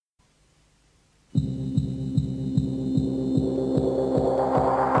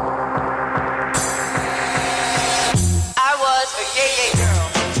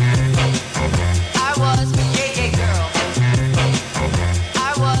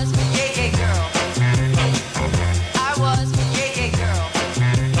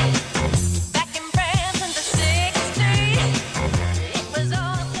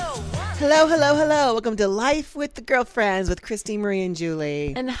hello, hello. Welcome to Life with the Girlfriends with Christine Marie and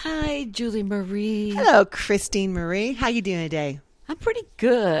Julie. And hi, Julie Marie. Hello, Christine Marie. How you doing today? I'm pretty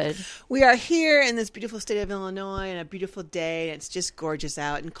good. We are here in this beautiful state of Illinois on a beautiful day. And it's just gorgeous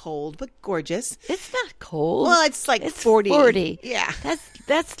out and cold, but gorgeous. It's not cold. Well, it's like it's 40. 40. Yeah.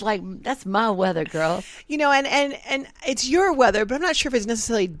 That's my weather, girl. You know, and it's your weather, but I'm not sure if it's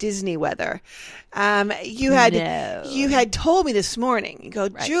necessarily Disney weather. You had told me this morning. You go,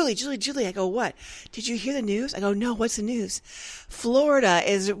 right. Julie. I go, what? Did you hear the news? I go, no. What's the news? Florida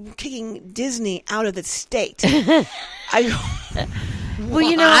is kicking Disney out of the state. I go, well,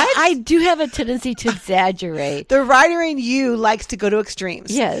 you know, I do have a tendency to exaggerate. The writer in you likes to go to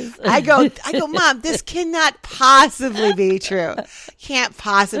extremes. Yes. I go, Mom, this cannot possibly be true. Can't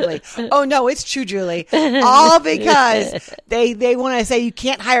possibly. Oh no, it's true, Julie. All because they want to say you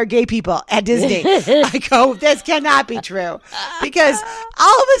can't hire gay people at Disney. I go, this cannot be true. Because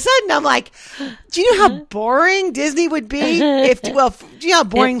all of a sudden I'm like, do you know how boring Disney would be do you know how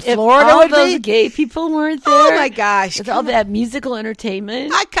boring Florida would be? If all those gay people weren't there. Oh my gosh. With all that musical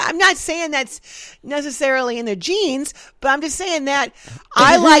entertainment. I'm not saying that's necessarily in their genes, but I'm just saying that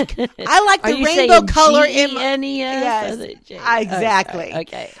I like the rainbow color in my yes, exactly.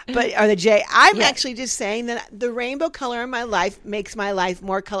 Okay. But or the J. I'm actually just saying that the rainbow color in my life makes my life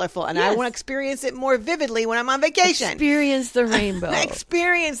more colorful, and I want to experience it more vividly when I'm on vacation. Experience the rainbow.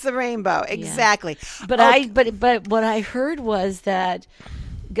 Experience the rainbow. Exactly. But what I heard was that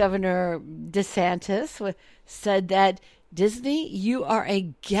Governor DeSantis said that Disney, you are a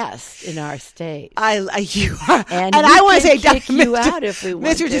guest in our state. You are, and I want to say, kick you out if we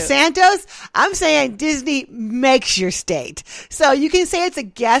want Mr. DeSantis. I'm saying Disney makes your state, so you can say it's a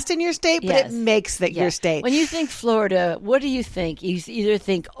guest in your state, but it makes your state. When you think Florida, what do you think? You either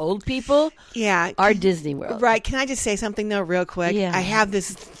think old people, or Disney World, right? Can I just say something though, real quick? Yeah. I have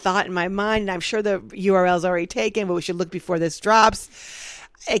this thought in my mind, and I'm sure the URL's already taken, but we should look before this drops.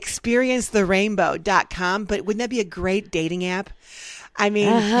 ExperienceTheRainbow.com, but wouldn't that be a great dating app? I mean,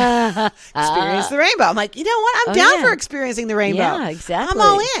 Experience the Rainbow. I'm like, you know what? I'm down for experiencing the rainbow. Yeah, exactly.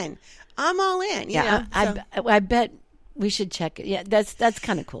 I'm all in. Yeah, I bet we should check it. Yeah, that's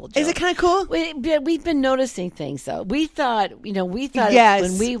kind of cool, Jill. Is it kind of cool? We've been noticing things though. We thought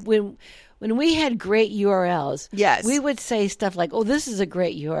yes. when we had great URLs, yes, we would say stuff like, "Oh, this is a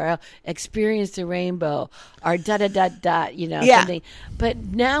great URL. Experience the rainbow," or something. But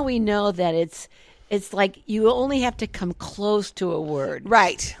now we know that it's like you only have to come close to a word,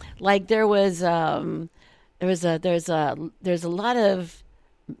 right? Like there's a lot of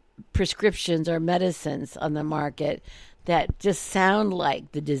prescriptions or medicines on the market that just sound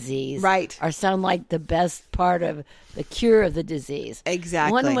like the disease, right? Or sound like the best part of the cure of the disease.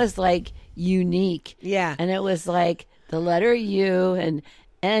 Exactly. One was like unique, and it was like the letter U and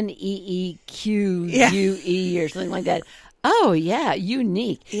NEEQUE or something like that. Oh yeah,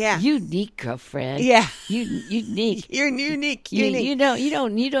 unique. Yeah, unique, girlfriend. Yeah, unique. You're unique. You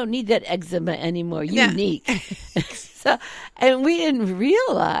don't need that eczema anymore. Unique. So, and we didn't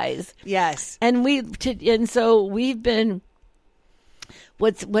realize. Yes. And so we've been.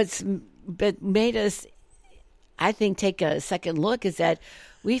 What's made us, I think, take a second look is that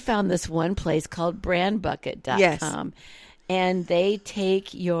we found this one place called brandbucket.com. Yes. And they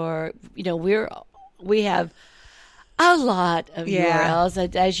take your, we have a lot of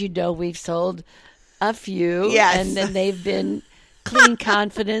URLs. As you know, we've sold a few. Yes. And then they've been Clean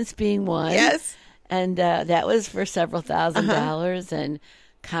Confidence being one. Yes. And that was for several $1,000s. And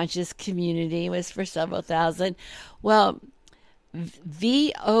Conscious Community was for several thousand. Well, VOU.com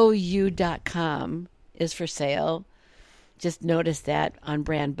is for sale. Just notice that on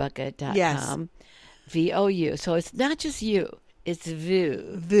brandbucket.com. Yes. VOU. So it's not just you. It's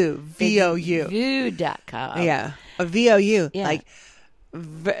VOU. VOU. VOU.com. Yeah. A VOU. Yeah. Like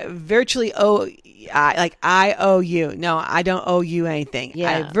virtually like I owe you. No, I don't owe you anything.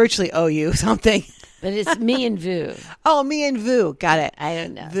 Yeah. I virtually ow you something. But it's me and VOU. Oh, me and VOU. Got it. I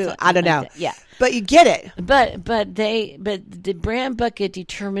don't know. VOU. I don't know. Like yeah. But you get it. But the brand bucket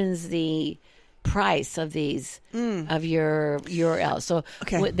determines the price of these of your URL. So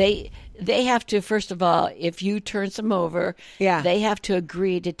they have to, first of all, if you turn some over, they have to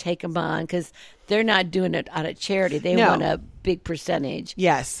agree to take them on because they're not doing it out of charity. They want a big percentage.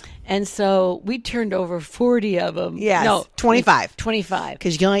 Yes. And so we turned over 40 of them. Yes. No, 25. 25.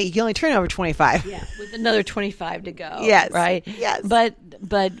 Because you can only turn over 25. Yeah, with another 25 to go. Yes. Right? Yes. But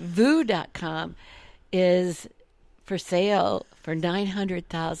VOU.com is for sale for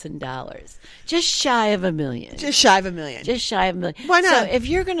 $900,000. Just shy of $1 million. Just shy of $1 million. Just shy of $1 million. Why not? So if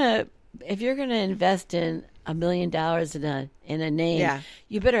you're gonna invest in $1 million in a name,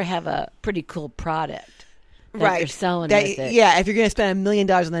 you better have a pretty cool product that you're selling with it. Yeah, if you're going to spend $1 million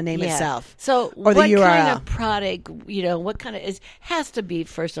on the name itself. So or what the URL. kind of product, what kind of, has to be,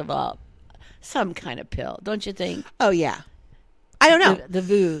 first of all, some kind of pill, don't you think? Oh, yeah. I don't know. The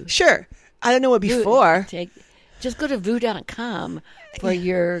VOO. Sure. I don't know what before. Just go to VOO.com for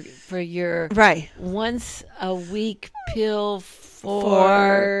your once a week pill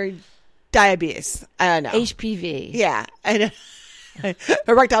for diabetes. I don't know. HPV. Yeah.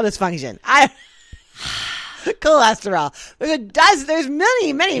 Erectile dysfunction. Cholesterol. There's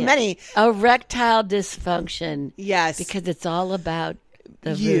many. Erectile dysfunction. Yes. Because it's all about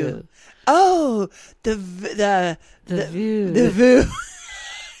the VOO. Oh, the VOO. The VOO.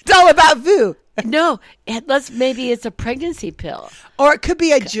 It's all about VOO. No, maybe it's a pregnancy pill. Or it could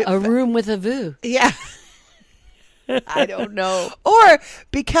be a room with a VOO. Yeah. I don't know. Or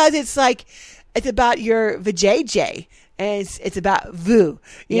because it's about your vajayjay. And it's about VOO.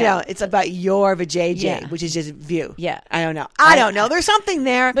 You know, it's about your vajayjay, which is just VOO. Yeah. I don't know. I don't know. There's something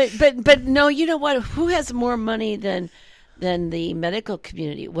there. But no, you know what? Who has more money than the medical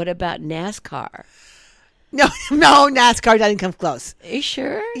community? What about NASCAR? No, NASCAR doesn't come close. Are you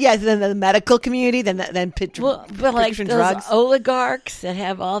sure? Yeah, then the medical community, then but like those drugs. Oligarchs that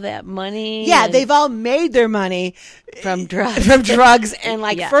have all that money. Yeah, they've all made their money from drugs, and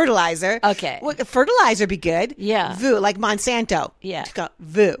fertilizer. Okay, fertilizer be good. Yeah, VOO, like Monsanto. Yeah,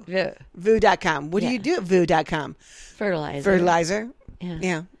 VOO. VOO.com. What do you do at VOO.com? Fertilizer.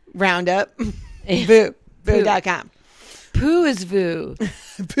 Yeah. Roundup. VOO. VOO.com. Poo is VOO.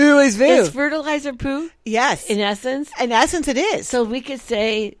 Poo is VOO. Is fertilizer poo? Yes. In essence? In essence, it is. So we could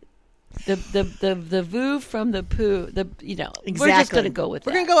say the VOO from the poo, exactly. We're just going to go with that.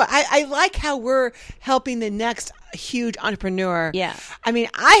 We're going to go. I like how we're helping the next huge entrepreneur. Yeah. I mean,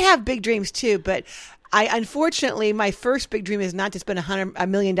 I have big dreams too, but unfortunately, my first big dream is not to spend $1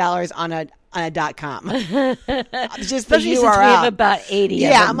 million on a .com. Just the Especially URL. Since we have about 80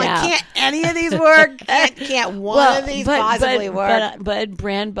 of them I'm now. like, can't any of these work? Can't one of these possibly work? But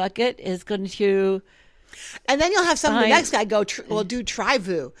Brand Bucket is going to... And then you'll have the next guy do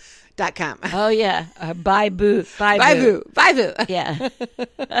tryvoo.com. Oh, yeah. Buy Boo. Buy Boo. Yeah.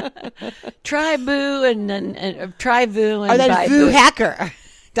 Try Boo and then Try Boo and or then buy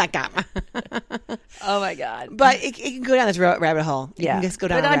VooHacker.com. Oh my God! But it can go down this rabbit hole. You can just go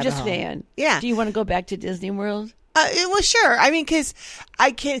down. But I'm just saying. Yeah. Do you want to go back to Disney World? Well, sure. I mean, because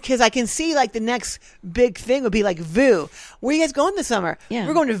I can see the next big thing would be VOO. Where are you guys going this summer? Yeah.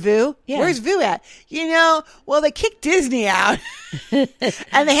 We're going to VOO. Yeah. Where's VOO at? Well, they kicked Disney out,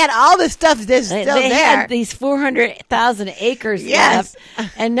 and they had all the stuff that's still there. They had these 400,000 acres left,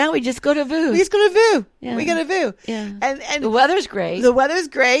 and now we just go to VOO. We just go to VOO. Yeah. We go to VOO. Yeah. And the weather's great.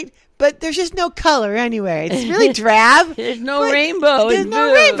 But there's just no color anywhere. It's really drab. There's no rainbow. There's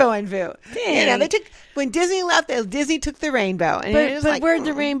no rainbow in VOO. Dang. They took when Disney left. Disney took the rainbow. And but where'd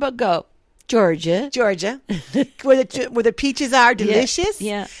the rainbow go? Georgia, where the peaches are delicious.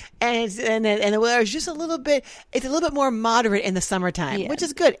 Yeah. And the weather is just a little bit. It's a little bit more moderate in the summertime, which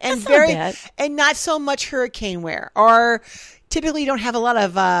is good and That's not bad. And not so much hurricane wear. Or typically you don't have a lot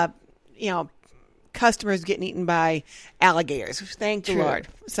of customers getting eaten by alligators. Thank the Lord.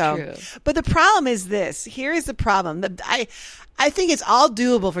 So, but the problem is this. Here is the problem. I think it's all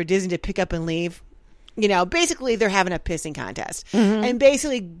doable for Disney to pick up and leave. Basically they're having a pissing contest, and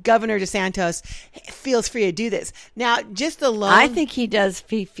basically Governor DeSantis feels free to do this. Now, just alone, I think he does.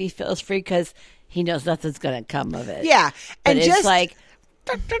 He feels free because he knows nothing's going to come of it. Yeah, and it's just and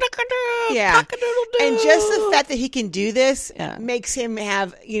just the fact that he can do this makes him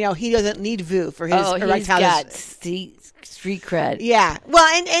have, he doesn't need VOO for his erectile. He's got street cred. Yeah. Well,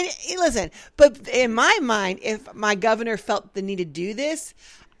 and listen, but in my mind, if my governor felt the need to do this,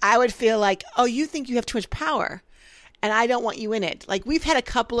 I would feel like, oh, you think you have too much power, and I don't want you in it. We've had a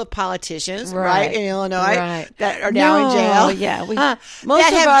couple of politicians, right in Illinois that are now in jail. Yeah, most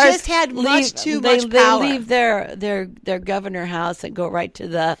that have just had much too much power. They leave their governor house and go right to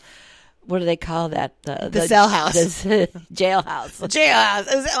the, what do they call that? The cell house. The jailhouse. The jailhouse.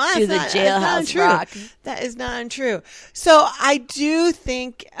 To the jailhouse rock. That is not untrue. So I do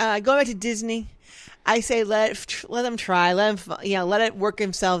think, going back to Disney, I say let them try, let it work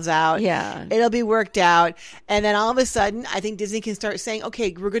themselves out. Yeah, it'll be worked out, and then all of a sudden, I think Disney can start saying,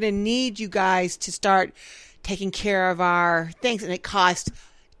 "Okay, we're going to need you guys to start taking care of our things," and it costs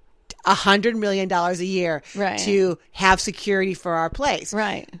 $100 million a year to have security for our place.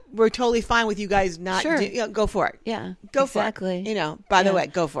 Right, we're totally fine with you guys not. Go for it. Yeah, go exactly. For it. By the way,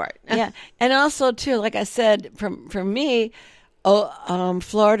 go for it. Yeah, and also too, like I said, for me.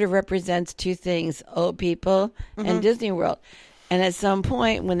 Florida represents two things: old people and Disney World. And at some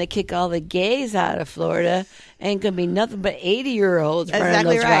point, when they kick all the gays out of Florida, ain't gonna be nothing but 80-year-olds running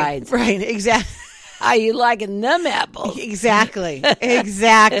those rides. Right, exactly. How you liking them apples? Exactly.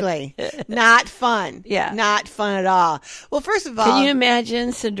 Not fun. Yeah. Not fun at all. Well, first of all, can you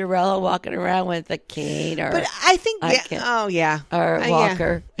imagine Cinderella walking around with a cane or? But I think, or a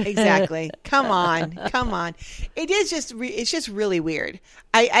walker. Yeah, exactly. Come on. It's just really weird.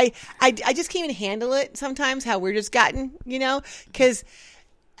 I just can't even handle it sometimes. How weird it's gotten, because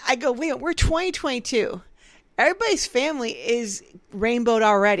I go, wait, we're 2022. Everybody's family is rainbowed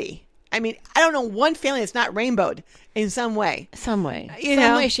already. I mean, I don't know one family that's not rainbowed in some way. Some way,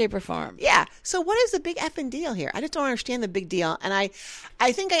 shape, or form. Yeah. So what is the big effing deal here? I just don't understand the big deal. And I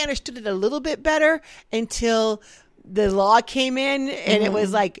think I understood it a little bit better until the law came in and it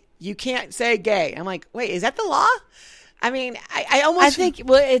was like, you can't say gay. I'm like, wait, is that the law? I mean, I think,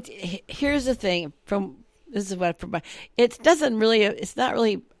 here's the thing it's not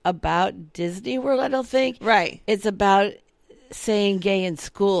really about Disney World, I don't think. Right. It's about saying gay in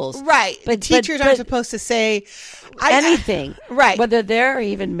schools. Right. But teachers aren't supposed to say anything. Right. Whether they're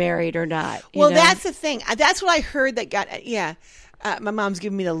even married or not. Well, that's the thing. That's what I heard that got, my mom's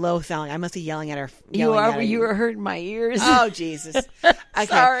giving me the low sound. I must be yelling at her. You were hurting my ears. Oh, Jesus. Okay.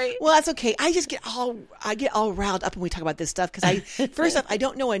 Sorry. Well, that's okay. I get all riled up when we talk about this stuff because first off, I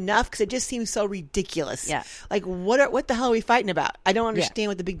don't know enough because it just seems so ridiculous. Yeah. Like what the hell are we fighting about? I don't understand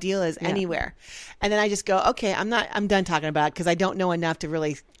what the big deal is anywhere. And then I just go, okay, I'm done talking about it because I don't know enough to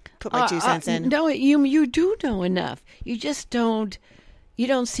really put my 2 cents in. No, you do know enough. You just don't. You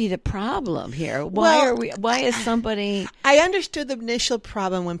don't see the problem here. Why is somebody? I understood the initial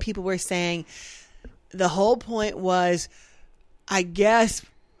problem when people were saying the whole point was, I guess,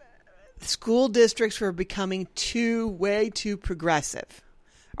 school districts were becoming way too progressive.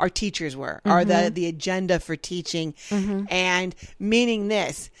 Our teachers were, or the agenda for teaching, and meaning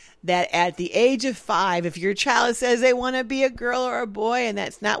this, that at the age of 5, if your child says they want to be a girl or a boy and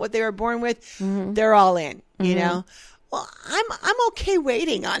that's not what they were born with, they're all in, you know? Well, I'm okay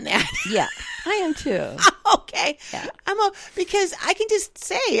waiting on that. Yeah, I am too. Okay. Yeah. Because I can just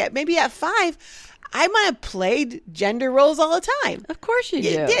say, maybe at 5, I might have played gender roles all the time. Of course you do.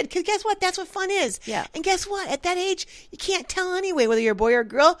 You did, because guess what? That's what fun is. Yeah. And guess what? At that age, you can't tell anyway whether you're a boy or a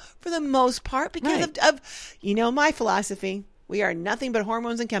girl for the most part because of my philosophy. We are nothing but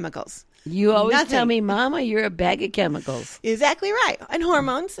hormones and chemicals. You always tell me, Mama, you're a bag of chemicals. Exactly right. And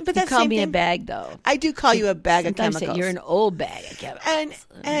hormones. But that's you call me a bag, though. I do call you a bag of chemicals. You're an old bag of chemicals.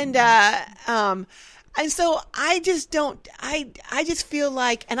 And so I just don't, I just feel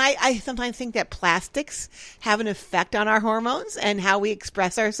like, and I sometimes think that plastics have an effect on our hormones and how we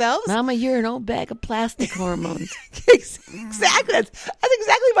express ourselves. Mama, you're an old bag of plastic hormones. Exactly. That's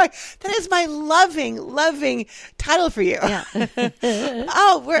exactly that is my loving title for you. Yeah.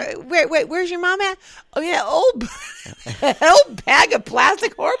 Oh, wait, where's your mom at? Oh yeah, old bag of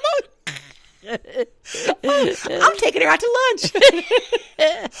plastic hormones. I'm taking her out to lunch.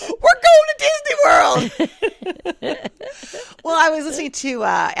 We're going to Disney World. Well, I was listening to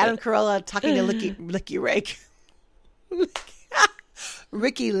Adam Carolla talking to Licky Rake.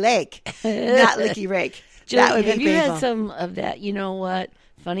 Ricky Lake, not Licky Rake. That would be painful. You had some of that? You know what?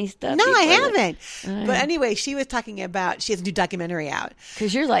 Funny stuff? No, I haven't. But anyway, she was talking about, she has a new documentary out.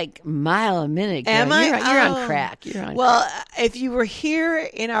 Because you're like mile a minute. Am I? You're on crack. Well, if you were here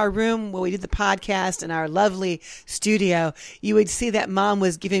in our room where we did the podcast in our lovely studio, you would see that Mom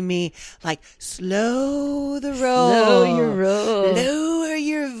was giving me like, slow the roll. Slow your roll. Lower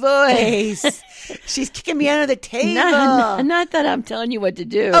your voice. She's kicking me under the table. Not that I'm telling you what to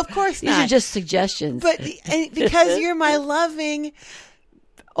do. Of course not. These are just suggestions. But because you're my loving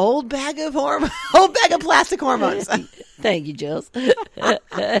old bag of plastic hormones. Thank you, Jules. But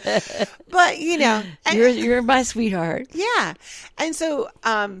you're my sweetheart. Yeah, and so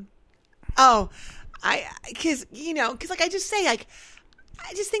because I just say I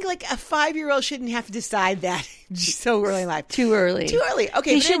just think like a 5-year-old shouldn't have to decide that so early in life. Too early.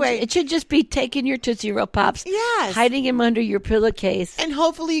 Okay, but anyway. It should just be taking your Tootsie Roll Pops, yes, hiding him under your pillowcase, and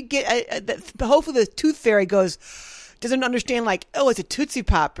hopefully you get hopefully the tooth fairy doesn't understand like, oh, it's a Tootsie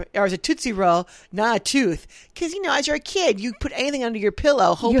Pop or it's a Tootsie Roll, not a tooth. Because, as you're a kid, you put anything under your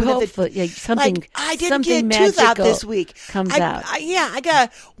pillow, hoping something like, I didn't get a tooth out this week. Comes out.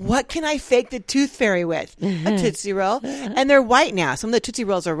 What can I fake the tooth fairy with? A Tootsie Roll. And they're white now. Some of the Tootsie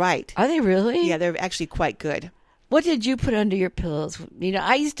Rolls are white. Are they really? Yeah, they're actually quite good. What did you put under your pillows?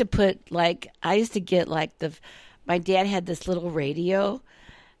 I used to get my dad had this little radio.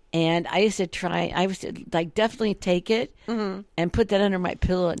 And I used to definitely take it and put that under my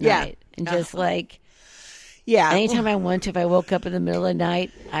pillow at night. And just anytime I wanted to, if I woke up in the middle of the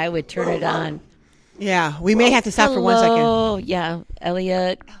night, I would turn it on. Yeah, we may have to stop for 1 second. Oh, yeah,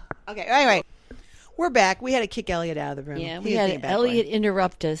 Elliot. Okay, anyway, we're back. We had to kick Elliot out of the room. Yeah, we had Elliot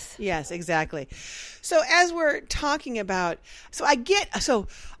interrupt us. Yes, exactly. So as we're talking about, so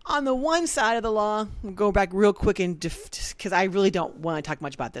on the one side of the law, we'll go back real quick because I really don't want to talk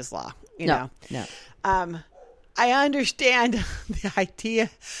much about this law. No. I understand the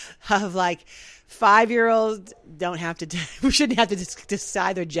idea of 5-year-olds don't have to. We shouldn't have to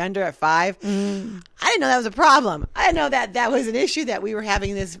decide their gender at 5. I didn't know that was a problem. I didn't know that was an issue, that we were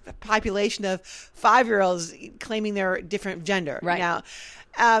having this population of 5-year-olds claiming their different gender. Right now,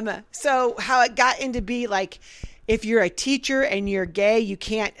 so how it got into be if you're a teacher and you're gay, you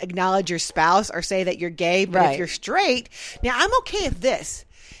can't acknowledge your spouse or say that you're gay. But if you're straight, now I'm okay with this.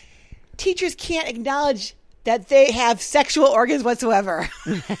 Teachers can't acknowledge that they have sexual organs whatsoever.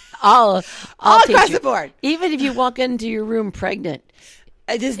 all across the board. Even if you walk into your room pregnant.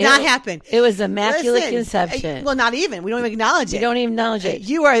 It does not happen. It was immaculate conception. Well, not even. We don't even acknowledge it. You don't even acknowledge it.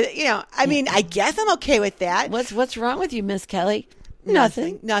 You are, I mean, I guess I'm okay with that. What's wrong with you, Miss Kelly?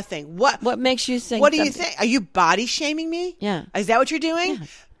 Nothing. What makes you think? What do you think? Are you body shaming me? Yeah. Is that what you're doing? Yeah.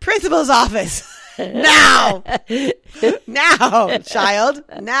 Principal's office. Now, child.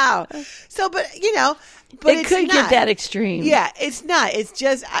 Now. So, but it could get that extreme. Yeah, it's not. It's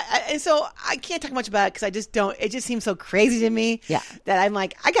just, so I can't talk much about it because I just don't. It just seems so crazy to me. Yeah. That I'm I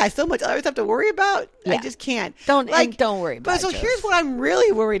got so much other stuff to worry about. Yeah. I just can't. Don't worry about it. But so here's what I'm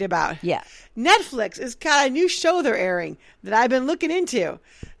really worried about. Yeah. Netflix has got a new show they're airing that I've been looking into.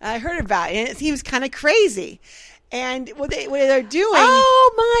 I heard about it, and it seems kind of crazy. And what they're doing.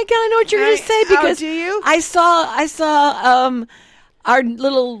 Oh my God! I know what you're going to say because do you? I saw our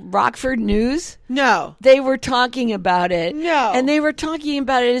little Rockford News. No, they were talking about it. No, and they were talking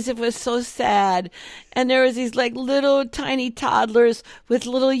about it as if it was so sad. And there was these little tiny toddlers with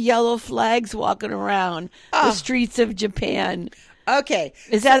little yellow flags walking around the streets of Japan. Okay.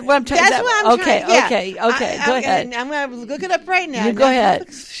 Is that what I'm talking about? That's what I'm trying. Okay. Go ahead. I'm going to look it up right now. You go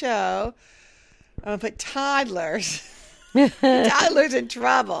ahead. Show. I'm going to put toddlers. Toddlers in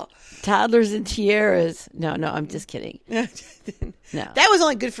trouble. Toddlers and tiaras. No, I'm just kidding. No. That was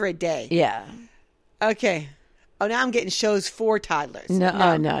only good for a day. Yeah. Okay. Oh, now I'm getting shows for toddlers.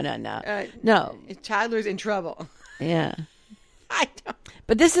 No. No. Toddlers in trouble. Yeah. I don't.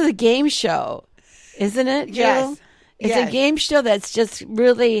 But this is a game show, isn't it, Jill? Yes. It's a game show that's just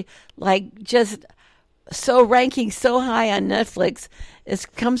really just so ranking so high on Netflix. It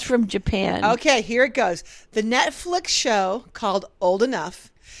comes from Japan. Okay, here it goes. The Netflix show called Old Enough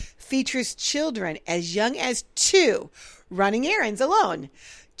features children as young as 2 running errands alone.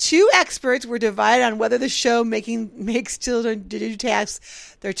 2 experts were divided on whether the show makes children do tasks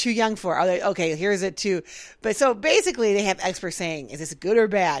they're too young for. Are they, okay, here's it too. But so basically they have experts saying, is this good or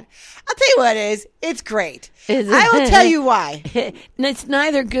bad? I'll tell you what it is. It's great. I will tell you why. It's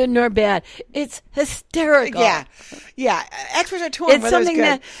neither good nor bad. It's hysterical. Yeah. Experts are torn. It's something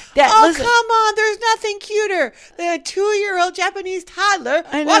it's that listen, come on. There's nothing cuter than a 2-year-old Japanese toddler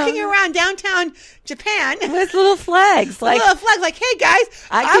walking around downtown Japan with little flags. Hey guys,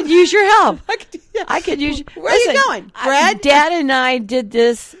 I could use your help. I could use. Where are you going, Brad? Dad and I did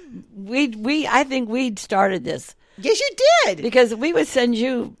this. I think we started this. Yes, you did. Because we would send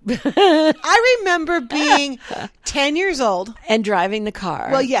you. I remember being 10 years old. And driving the car.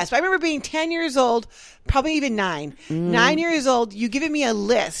 Well, yes. But I remember being 10 years old, probably even 9. 9 years old, you giving me a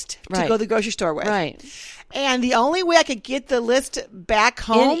list to go to the grocery store with. Right. And the only way I could get the list back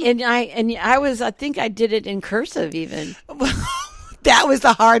home. I think I did it in cursive even. That was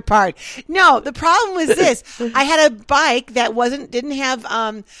the hard part. No, the problem was this. I had a bike that didn't have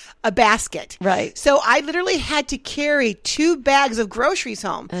a basket. Right. So I literally had to carry 2 bags of groceries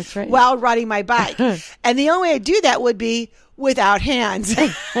home. That's right. While riding my bike. And the only way to do that would be without hands. So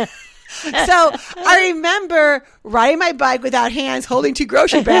I remember riding my bike without hands, holding 2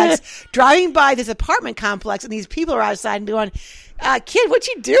 grocery bags, driving by this apartment complex, and these people are outside and going, kid, what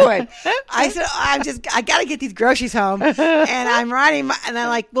you doing? I said, I got to get these groceries home. And I'm riding, and I'm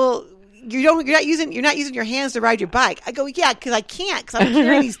like, well, you're not using your hands to ride your bike. I go, yeah, because I can't, because I'm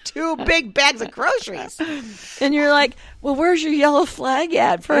carrying these 2 big bags of groceries. And you're like, well, where's your yellow flag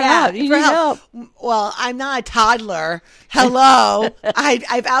at for help? You need help. Well, I'm not a toddler. Hello.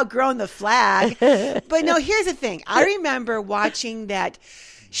 I've outgrown the flag. But no, here's the thing. I remember watching that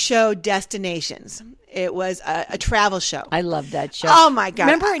show Destinations. It was a travel show. I love that show. Oh my God!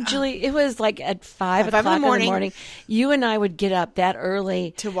 Remember, Julie? It was like at 5 o'clock in the morning. You and I would get up that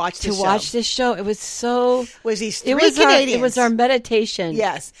early to watch this show. It was so. Was these three Canadians? It was our meditation.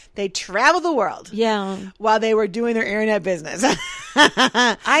 Yes, they traveled the world. Yeah, while they were doing their internet business.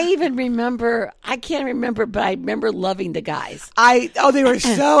 I even remember. I can't remember, but I remember loving the guys. They were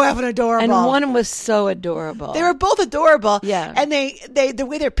so effing adorable, and one was so adorable. They were both adorable. Yeah, and they the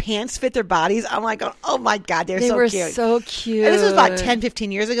way their pants fit their bodies, I'm like, oh my God, they were so cute. And this was about 10,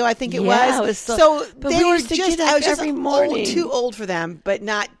 15 years ago, I think it was. It was so but they were used to just, get up I was just every morning. too old for them, but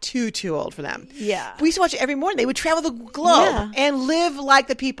not too old for them. Yeah. We used to watch it every morning. They would travel the globe and live like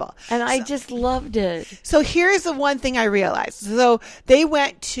the people. And I just loved it. So here's the one thing I realized. So they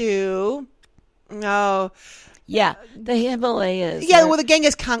went to, yeah, the Himalayas. Yeah, well, the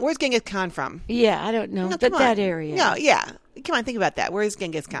Genghis Khan. Where's Genghis Khan from? Yeah, I don't know, but that area. No, yeah. Come on, think about that. Where's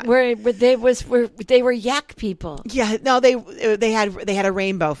Genghis Khan? Where they were yak people. Yeah, no, they had a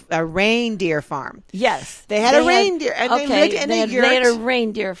reindeer farm. Yes, they had a reindeer, and they lived in a yurt. They had a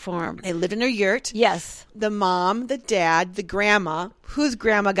reindeer farm. They lived in a yurt. Yes, the mom, the dad, the grandma. Whose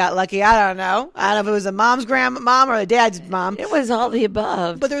grandma got lucky? I don't know. I don't know if it was the mom's mom or the dad's mom. It was all the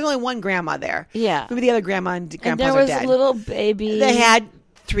above. But there was only one grandma there. Yeah, maybe the other grandma and grandpa's and there was dead. A little baby. They had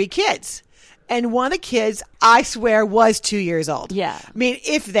 3 kids. And one of the kids, I swear, was 2 years old. Yeah. I mean,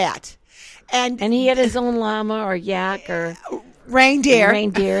 if that. And he had his own llama or yak or...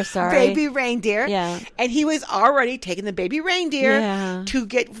 Reindeer, sorry. Baby reindeer. Yeah. And he was already taking the baby reindeer to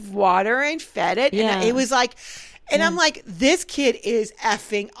get water and fed it. Yeah. And it was like... And I'm like, this kid is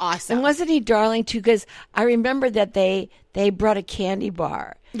effing awesome. And wasn't he darling, too? Because I remember that they brought a candy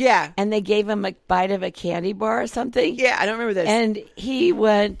bar. Yeah. And they gave him a bite of a candy bar or something. Yeah, I don't remember this. And he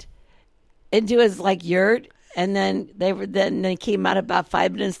went... into his yurt, and then they came out about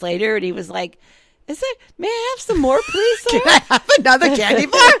 5 minutes later, and he was like, may I have some more, please, sir? Can I have another candy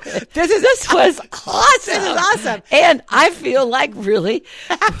bar? This was awesome. This is awesome. And I feel like really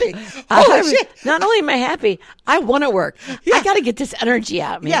happy. Holy shit. Not only am I happy, I want to work. Yeah. I got to get this energy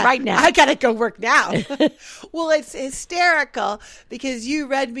out of me right now. I got to go work now. Well, it's hysterical because you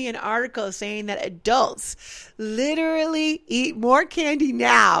read me an article saying that adults literally eat more candy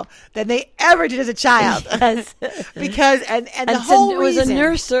now than they ever did as a child. Yes. Because and the whole reason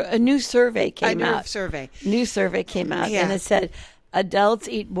a new survey came out. New survey came out, yeah. and it said adults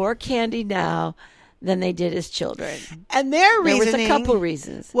eat more candy now than they did as children. And their reasoning... There was a couple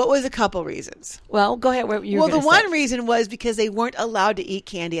reasons. What was a couple reasons? Well, go ahead. One reason was because they weren't allowed to eat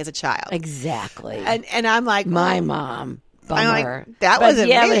candy as a child. Exactly. And I'm like... My mom... Bummer. I'm like, that wasn't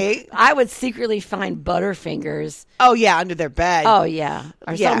me. I would secretly find Butterfingers. Oh, yeah, under their bed. Oh, yeah.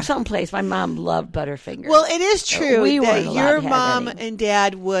 Or someplace. My mom loved Butterfingers. Well, it is true that your mom any. And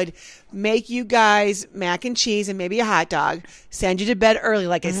dad would make you guys mac and cheese and maybe a hot dog, send you to bed early,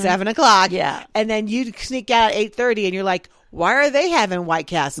 like at 7 o'clock. Yeah. And then you'd sneak out at 8:30 and you're like, why are they having White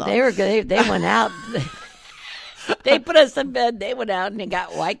Castle? They were good. They went out. They put us in bed. They went out and they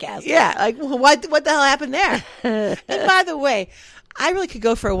got White Castle. Yeah, like what the hell happened there? And by the way, I really could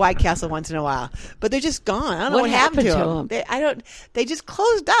go for a White Castle once in a while, but they're just gone. I don't know what happened to them. They just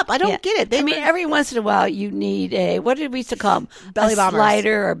closed up. I don't get it. Every once in a while you need what did we used to call them? Belly bombers.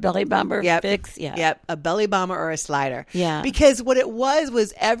 Slider or belly bomber fix. Yeah. Yep, a belly bomber or a slider. Yeah. Because what it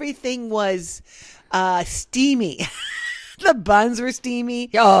was everything was steamy. The buns were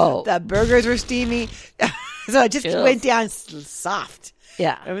steamy. Oh. The burgers were steamy. So it just went down soft.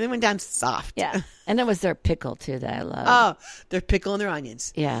 Yeah. Everything went down soft. Yeah. And it was their pickle, too, that I love. Oh, their pickle and their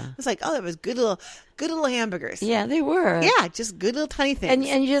onions. Yeah. It's like, that was good little hamburgers. Yeah, they were. Yeah, just good little tiny things.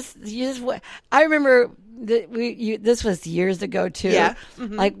 And you just I remember that this was years ago, too. Yeah.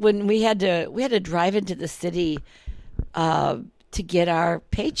 Mm-hmm. Like when we had to drive into the city to get our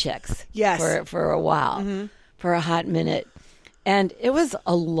paychecks. Yes. For a while, for a hot minute. And it was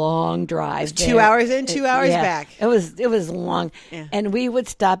a long drive. It was 2 hours in, 2 hours back. It was long. Yeah. And we would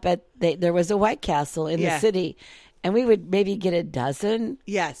stop at there was a White Castle in the city, and we would maybe get a dozen.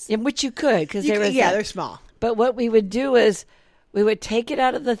 Yes. In which you could because they're small. But what we would do is we would take it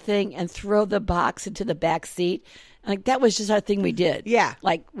out of the thing and throw the box into the back seat. Like that was just our thing we did. Yeah.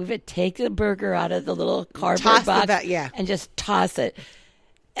 Like we would take the burger out of the little cardboard box and just toss it.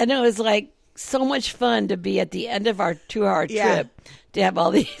 And it was like so much fun to be at the end of our 2-hour trip to have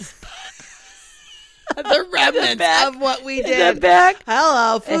all these the remnants of what we did. In the back.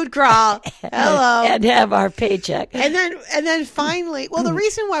 Hello, food crawl. Hello. And have our paycheck. And then finally, well, the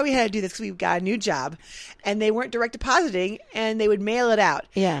reason why we had to do this because we got a new job and they weren't direct depositing and they would mail it out.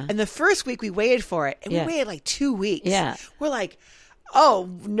 Yeah. And the first week we waited for it and we waited like 2 weeks. Yeah. We're like, Oh,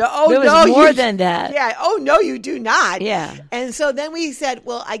 no. Oh, There was no. more than that. Yeah. Oh, no, you do not. Yeah. And so then we said,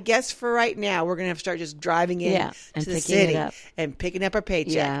 well, I guess for right now, we're going to have to start just driving in and to the picking it city up. and picking up our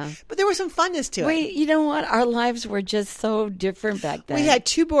paycheck. Yeah. But there was some funness to it. You know what? Our lives were just so different back then. We had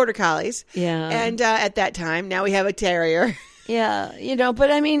 2 border collies. Yeah. And at that time, now we have a terrier. Yeah.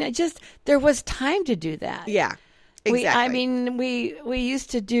 But I mean, there was time to do that. Yeah. Exactly. We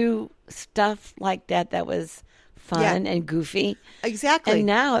used to do stuff like that was fun and goofy. Exactly. And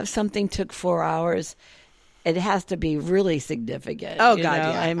now if something took 4 hours, it has to be really significant. Oh God,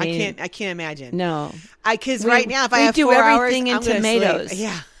 yeah. I mean, I can't imagine. No. Because right now, if I have 4 do hours, everything in I'm gonna tomatoes. sleep.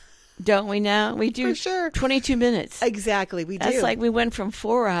 Yeah. Don't we now? We do For sure. 22 minutes. Exactly. We do. That's like we went from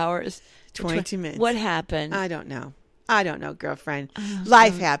 4 hours to 22 minutes. What happened? I don't know, girlfriend.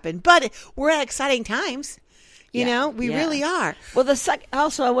 Life happened. But we're at exciting times. You know, we really are. Well,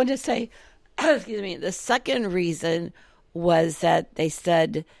 also I wanted to say, excuse me, the second reason was that they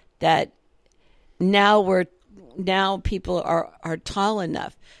said that now people are tall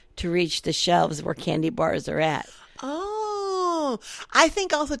enough to reach the shelves where candy bars are at. Oh, I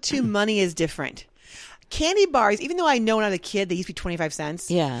think also too, money is different. Candy bars, even though I know when I was a kid, they used to be 25 cents.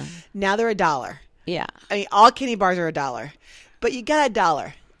 Yeah. Now they're $1. Yeah. I mean, all candy bars are $1, but you got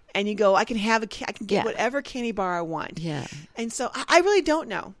 $1. And you go, I can get whatever candy bar I want. Yeah. And so I really don't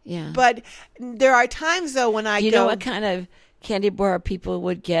know. Yeah. But there are times though when You know what kind of candy bar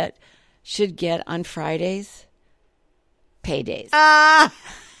people should get on Fridays? Paydays. Ha!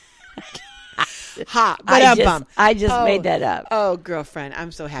 I just made that up. Oh, girlfriend,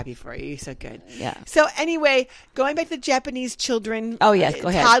 I'm so happy for you. You're so good. Yeah. So anyway, going back to the Japanese children. Oh yes, go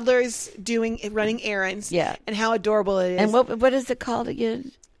ahead. Toddlers running errands. Yeah. And how adorable it is. And what is it called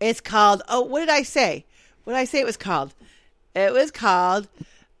again? It's called. Oh, what did I say? What did I say it was called? It was called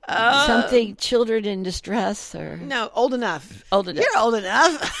something. Children in distress, or no, old enough. Old enough. You're old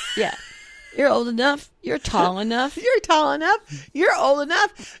enough. Yeah. You're old enough. You're tall enough. You're tall enough. You're old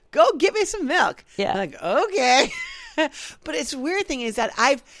enough. Go get me some milk. Yeah. I'm like, okay. But it's weird thing is that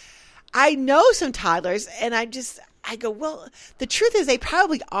I know some toddlers, and I go, well, the truth is they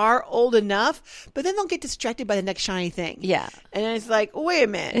probably are old enough, but then they'll get distracted by the next shiny thing. Yeah. And it's like, wait a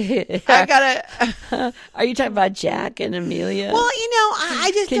minute. I gotta. Are you talking about Jack and Amelia? Well,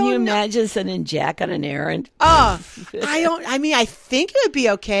 I just Can don't you know. imagine sending Jack on an errand? I think it would be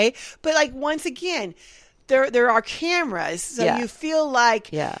okay, but like once again, there are cameras, so you feel like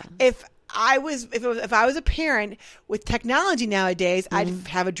if I was a parent with technology nowadays, I'd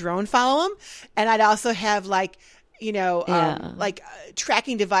have a drone follow them, and I'd also have like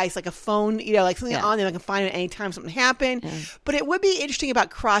tracking device, like a phone, like something on them I can find at any time something happened. Yeah. But it would be interesting about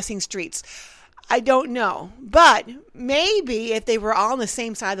crossing streets. I don't know, but maybe if they were all on the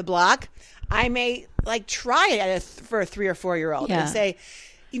same side of the block, I may like try it for a 3 or 4 year old and say,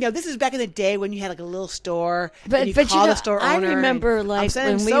 this is back in the day when you had like a little store, and you call the store owner. I remember like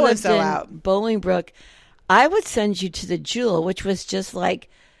when we lived in Bolingbrook, I would send you to the Jewel, which was just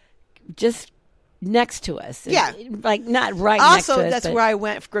next to us. Yeah. Like not right also, next to us. Also, that's where I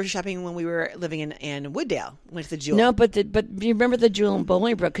went grocery shopping when we were living in Wooddale. Went to the Jewel. No, but you remember the Jewel in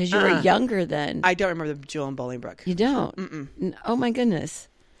Bolingbrook because you were younger then. I don't remember the Jewel in Bolingbrook. You don't? Mm-mm. Oh, my goodness.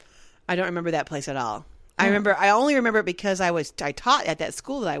 I don't remember that place at all. I only remember it because I taught at that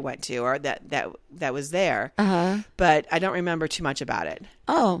school that I went to, or that was there. But I don't remember too much about it.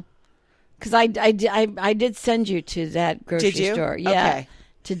 Oh, because I did send you to that grocery store. Yeah. Okay.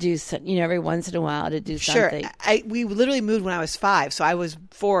 To do every once in a while to do something. Sure. We literally moved when I was 5, so I was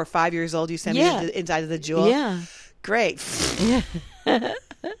 4 or 5 years old. You sent me to the inside of the Jewel. Yeah. Great. Yeah.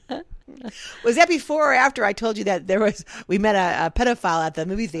 Was that before or after I told you that we met a pedophile at the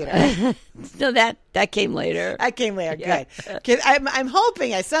movie theater? No, that came later. That came later. Yeah. Good. Because I'm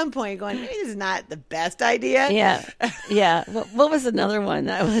hoping at some point going, maybe this is not the best idea. Yeah. Yeah. What was another one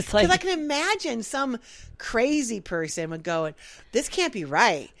that was like? Because I can imagine some crazy person would go, this can't be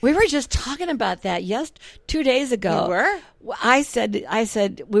right. We were just talking about that 2 days ago. We were? I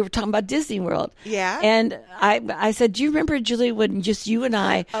said we were talking about Disney World. Yeah. And I said, do you remember, Julie, when just you and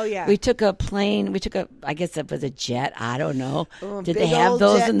I, we took a plane, I guess it was a jet, I don't know. Did they have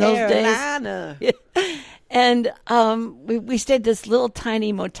those in those days? And we stayed at this little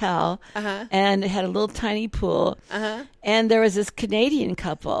tiny motel, and it had a little tiny pool, and there was this Canadian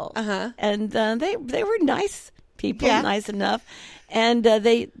couple, and they were nice people, nice enough, and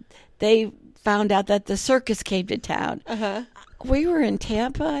they found out that the circus came to town. We were in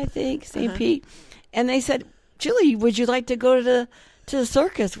Tampa, I think, St. Pete, and they said, Julie, would you like to go to to the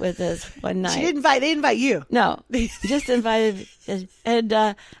circus with us one night. They didn't invite you. No, just invited. And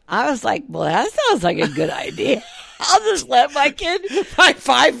I was like, well, that sounds like a good idea. I'll just let my kid.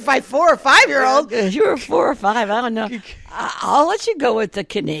 My 4 or 5 year old. You were 4 or 5. I don't know. I'll let you go with the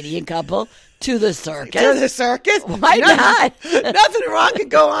Canadian couple to the circus. To the circus? Why not? Nothing wrong could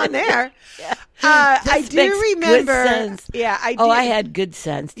go on there. Yeah. I do remember. Good sense. Yeah, I did. Oh, I had good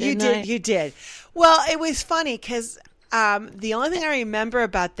sense. Didn't I? You did. Well, it was funny because the only thing I remember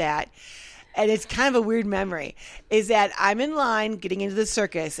about that, and it's kind of a weird memory, is that I'm in line getting into the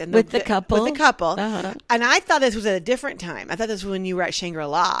circus and with the couple, and I thought this was at a different time. I thought this was when you were at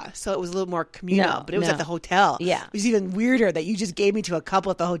Shangri-La, so it was a little more communal. But it was at the hotel. Yeah, it was even weirder that you just gave me to a couple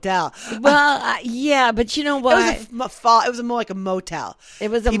at the hotel. Well, yeah, but you know what? It was more like a motel.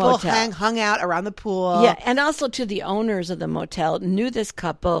 It was a People motel. hung out around the pool. Yeah, and also to the owners of the motel knew this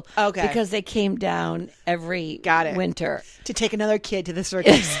couple. Okay. Because they came down every winter to take another kid to the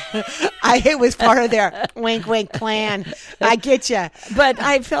circus. It was part of their wink, wink plan. I get you. But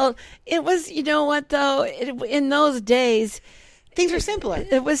I felt it was, you know what, though? In those days, things were simpler.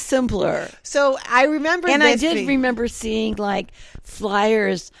 It was simpler. So I remember and I did remember seeing, like,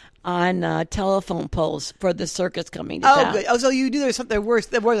 flyers on telephone poles for the circus coming to town. Good. Oh, so you knew there was something worse.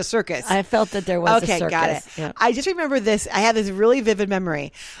 There was a circus. I felt that there was a circus. Okay, got it. Yeah. I just remember this. I have this really vivid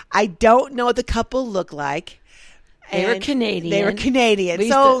memory. I don't know what the couple looked like. They were Canadian.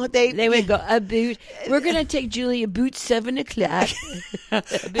 So they would go, we're going to take Julie about 7 o'clock.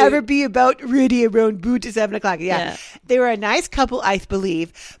 Have her be ready around boot to 7 o'clock. Yeah. They were a nice couple, I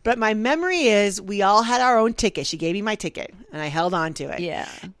believe. But my memory is we all had our own ticket. She gave me my ticket, and I held on to it. Yeah.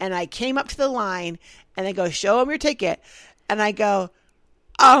 And I came up to the line, and they go, show them your ticket. And I go,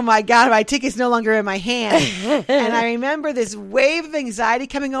 oh my God, my ticket's no longer in my hand. And I remember this wave of anxiety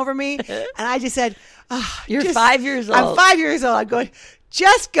coming over me. And I just said, you're 5 years old. I'm 5 years old. I'm going,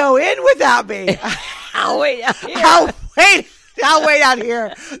 just go in without me. I'll wait out here. I'll wait out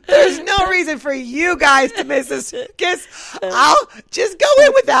here. There's no reason for you guys to miss this kiss. I'll just go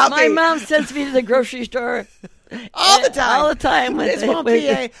in without me. My mom sends me to the grocery store all the time. All the time. This won't be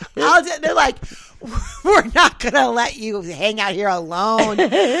they're like, we're not going to let you hang out here alone.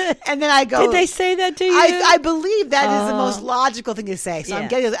 And then I go, did they say that to you? I believe that is the most logical thing to say. So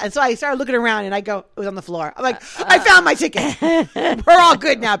and so I started looking around and I go, it was on the floor. I'm like, I found my ticket. We're all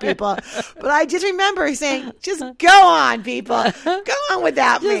good now, people. But I just remember saying, just go on, people. Go on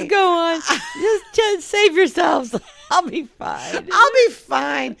without me. Just go on. Just save yourselves. I'll be fine. I'll be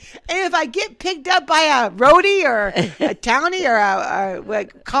fine. And if I get picked up by a roadie or a townie or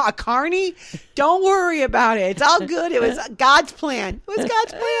a carny, don't worry about it. It's all good. It was God's plan. It was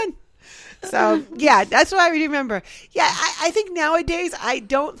God's plan. So, yeah, that's what I remember. Yeah, I think nowadays I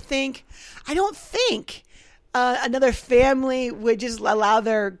don't think another family would just allow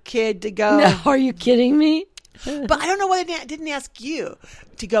their kid to go. No, are you kidding me? But I don't know why they didn't ask you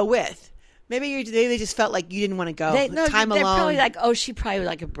to go with. Maybe they just felt like you didn't want to go. They're probably like, she probably would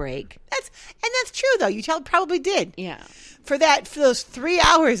like a break. That's true though. You probably did. Yeah. For those 3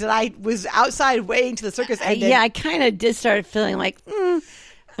 hours that I was outside waiting till the circus ended. I kind of did start feeling like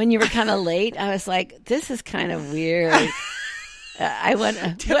when you were kind of late. I was like, this is kind of weird. I went,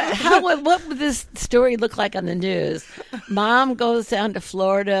 what would this story look like on the news? Mom goes down to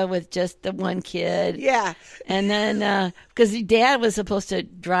Florida with just the one kid. Yeah. And then, because Dad was supposed to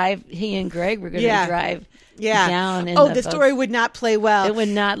drive, he and Greg were going to drive down. The story would not play well. It would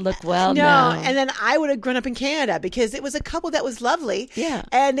not look well. No. And then I would have grown up in Canada because it was a couple that was lovely. Yeah.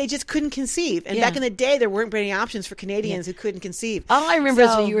 And they just couldn't conceive. And back in the day, there weren't any options for Canadians who couldn't conceive. All I remember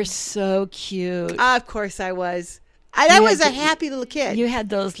is you were so cute. Of course I was. I was a happy little kid. You had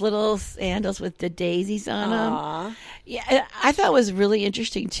those little sandals with the daisies on them. Yeah, I thought was really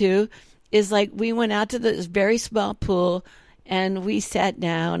interesting too. Is like we went out to this very small pool, and we sat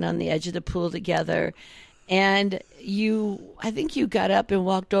down on the edge of the pool together. And I think you got up and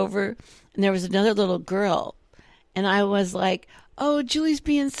walked over, and there was another little girl, and I was like, "Oh, Julie's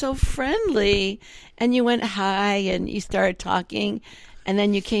being so friendly," and you went hi, and you started talking, and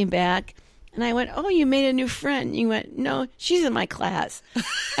then you came back. And I went, oh, you made a new friend. You went, no, she's in my class.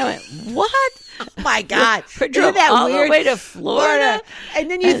 I went, what? Oh, my God. Isn't that all weird? The way to Florida.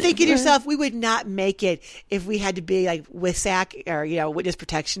 And then you think to yourself, we would not make it if we had to be like WISAC or, Witness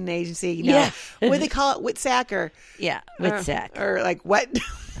Protection Agency. Yeah. What do they call it? WITSAC or? Yeah, WITSAC. Or like what?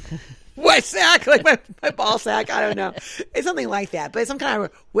 What sack? Like my ball sack? I don't know. It's something like that. But some kind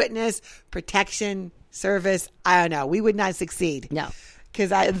of witness protection service. I don't know. We would not succeed. No.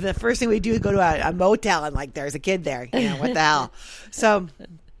 Because the first thing we do is go to a motel and like there's a kid there. What the hell? So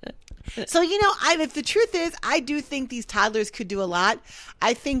So, if the truth is, I do think these toddlers could do a lot.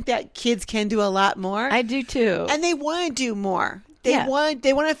 I think that kids can do a lot more. I do too. And they want to do more. They want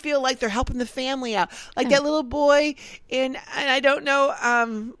to feel like they're helping the family out. Like that little boy and I don't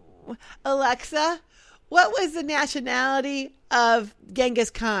know, Alexa, what was the nationality of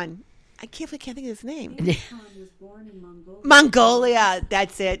Genghis Khan? I can't think of his name. Genghis Khan was born in Mongolia. Mongolia.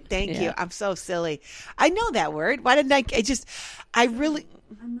 That's it. Thank you. I'm so silly. I know that word. Why didn't I'm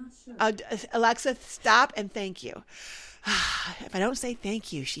not sure. Alexa, stop and thank you. If I don't say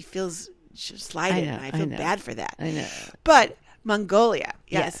thank you, she's slighted, and I feel bad for that. I know. But Mongolia,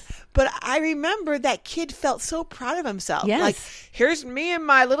 yes. But I remember that kid felt so proud of himself. Yes. Like, here's me and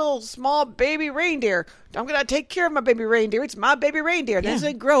my little small baby reindeer. I'm going to take care of my baby reindeer. It's my baby reindeer. Then as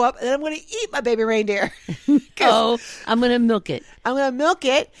I grow up, and then I'm going to eat my baby reindeer. I'm going to milk it. I'm going to milk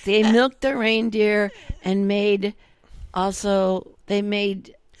it. They milked the reindeer and made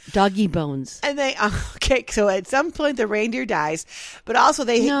doggy bones. And so at some point the reindeer dies, but also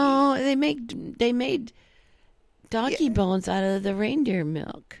they made doggy bones out of the reindeer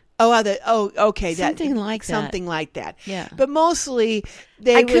milk. Okay. Something like that. Yeah. But mostly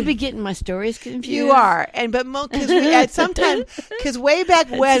I could be getting my stories confused. You are. Because way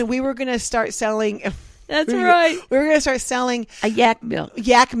back when we were going to start selling. That's right. We were going to start selling a yak milk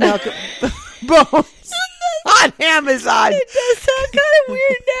bones on Amazon. It does sound kind of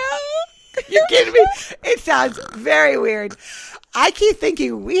weird now. You're kidding me? It sounds very weird. I keep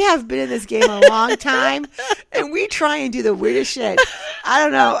thinking we have been in this game a long time, and we try and do the weirdest shit. I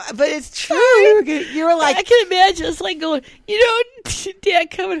don't know, but it's true. You were like, I can imagine. It's like going,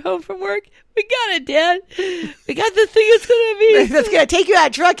 Dad coming home from work. We got it, Dad. We got the thing that's going to take you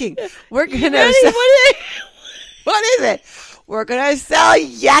out trucking. We're going to. What is it? We're going to sell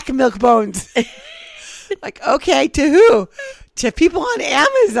yak milk bones. Like, okay, to who? To people on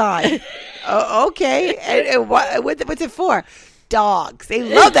Amazon. Okay. And what's it for? Dogs. They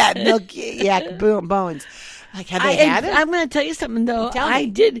love that milk yak bones. Like, have they had it? I'm going to tell you something, though. I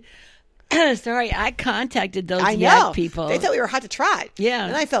did. Sorry, I contacted those yak people. They thought we were hot to trot. Yeah.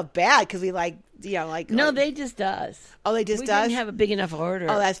 And I felt bad because we No, they just does. Oh, they just we does? didn't have a big enough order.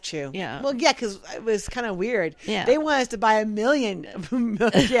 Oh, that's true. Yeah. Well, yeah, because it was kind of weird. Yeah. They want us to buy 1 million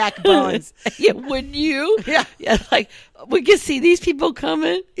milk yak bones. Yeah, wouldn't you? Yeah. Yeah, like, we can see these people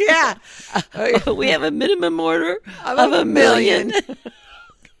coming. Yeah. We have a minimum order of 1 million.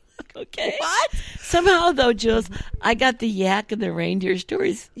 Okay. What? Somehow, though, Jules, I got the yak and the reindeer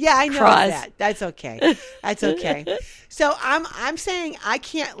stories. Yeah, I know crossed. that. That's okay. That's okay. So I'm saying I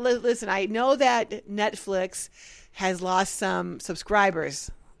can't listen. I know that Netflix has lost some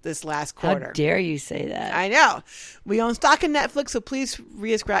subscribers this last quarter. How dare you say that? I know. We own stock in Netflix, so please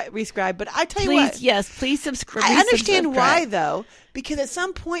rescribe. But I tell you what. Yes, please subscribe. I understand why, though, because at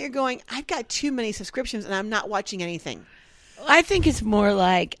some point you're going, I've got too many subscriptions and I'm not watching anything. I think it's more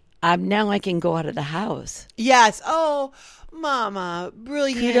like, now I can go out of the house. Yes. Oh, Mama,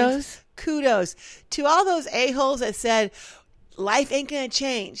 brilliant. Kudos to all those a-holes that said life ain't going to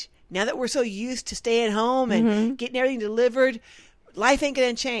change. Now that we're so used to staying home and getting everything delivered, life ain't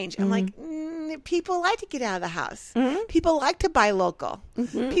going to change. I'm like, people like to get out of the house. People like to buy local.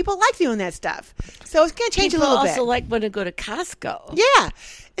 People like doing that stuff. So it's going to change a little bit. People also like when to go to Costco. Yeah.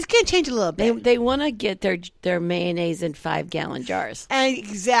 It's going to change a little bit. They want to get their mayonnaise in 5-gallon jars. And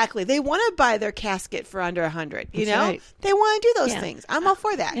exactly. They want to buy their casket for under $100. You know? Right. They want to do those things. I'm all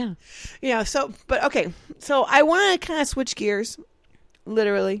for that. Yeah. But okay. So I want to kind of switch gears.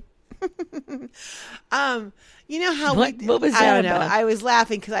 Literally. You know how what was that? I don't know. About? I was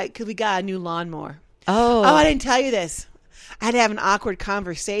laughing because we got a new lawnmower. Oh, I didn't tell you this. I had to have an awkward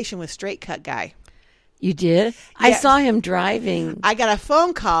conversation with Straight Cut Guy. You did? Yeah. I saw him driving. I got a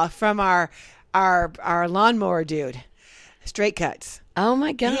phone call from our lawnmower dude, Straight Cuts. Oh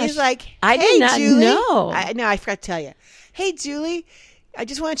my gosh! He's like, hey, I did not Julie. know. I forgot to tell you. Hey, Julie. I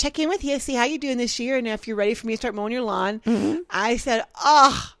just want to check in with you, see how you're doing this year, and if you're ready for me to start mowing your lawn. I said,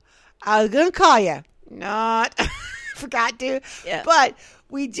 I was going to call you. Not. Forgot to. Yeah. But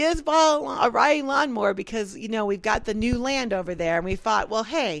we just bought a riding lawnmower because, we've got the new land over there, and we thought, well,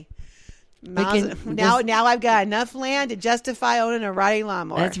 hey, now I've got enough land to justify owning a riding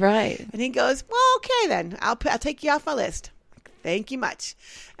lawnmower. That's right. And he goes, well, okay then. I'll take you off my list. Thank you much.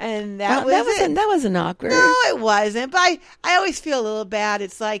 And that wasn't awkward. No, it wasn't. But I always feel a little bad.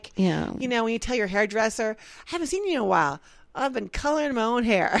 It's like, when you tell your hairdresser, I haven't seen you in a while. I've been coloring my own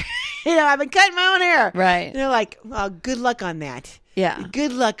hair. I've been cutting my own hair. Right. And they're like, well, good luck on that. Yeah.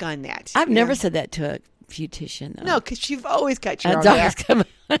 Good luck on that. I've never said that to a beautician, though. No, because you've always cut your own hair.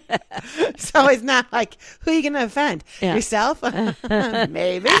 So it's not like, who are you going to offend? Yeah. Yourself?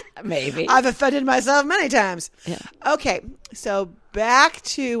 Maybe. Maybe. I've offended myself many times. Yeah. Okay, so back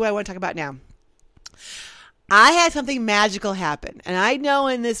to what I want to talk about now. I had something magical happen. And I know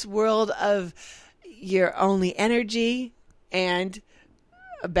in this world of your only energy and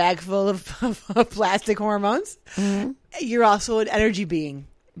a bag full of plastic hormones, you're also an energy being.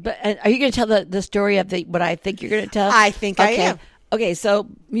 But are you going to tell the story of what I think you're going to tell? I think I am. Okay, so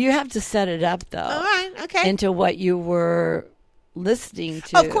you have to set it up, though. All right, okay. Into what you were listening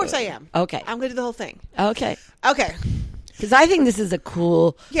to. Of course I am. Okay. I'm going to do the whole thing. Okay. Okay. Because I think this is a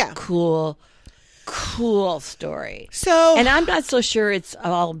cool story. So, and I'm not so sure it's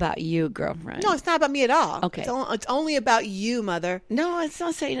all about you, girlfriend. No, it's not about me at all. Okay. It's only about you, Mother. No, it's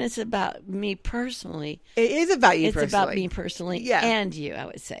not saying it's about me personally. It is about you personally. It's about me personally and you, I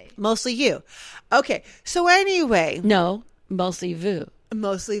would say. Mostly you. Okay. So anyway. No, mostly vous.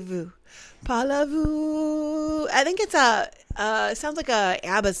 Mostly vous. Parlez-vous. I think it's sounds like a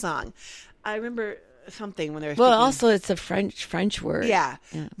ABBA song. I remember something when they were speaking. Well, also it's a French word. Yeah.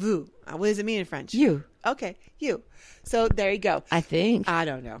 Vous. What does it mean in French? You. Okay. You. So there you go. I think. I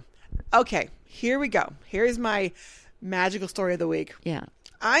don't know. Okay. Here we go. Here's my magical story of the week. Yeah.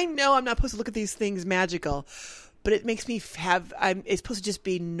 I know I'm not supposed to look at these things magical, but it makes me it's supposed to just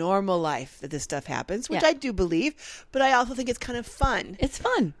be normal life that this stuff happens, which I do believe, but I also think it's kind of fun. It's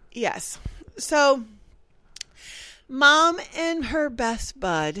fun. Yes. So, Mom and her best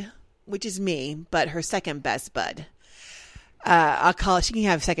bud, which is me, but her second best bud, I'll call it, she can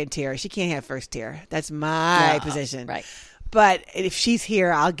have second tier. She can't have first tier. That's my position. Right. But if she's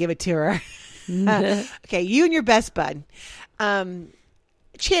here, I'll give it to her. Okay, you and your best bud.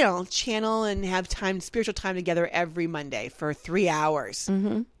 Channel and have spiritual time together every Monday for 3 hours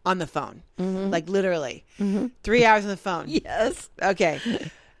on the phone. Like literally 3 hours on the phone. Yes. Okay.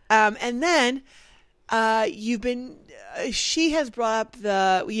 And then she has brought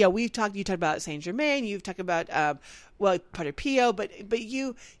up you talked about Saint Germain. You've talked about, Padre Pio, but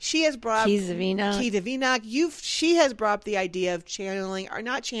she has brought up Keys of Enoch. She has brought up the idea of channeling, or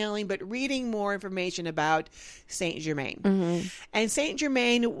not channeling, but reading more information about Saint Germain. And Saint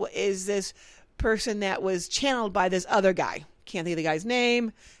Germain is this person that was channeled by this other guy. Can't think of the guy's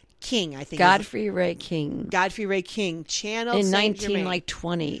name. King, I think. Godfrey Ray King. Channeled in Saint Germain.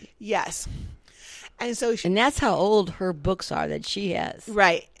 1920. Yes. And so and that's how old her books are that she has.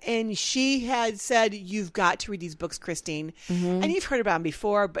 Right. And she had said, you've got to read these books, Christine. And you've heard about them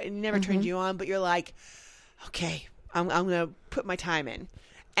before, but it never turned you on. But you're like, okay, I'm going to put my time in.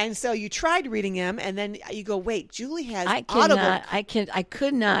 And so you tried reading them, and then you go, wait, Julie has Audible. I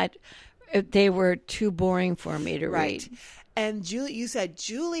could not. They were too boring for me to read. And you said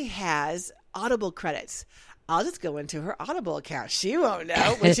Julie has Audible credits. I'll just go into her Audible account. She won't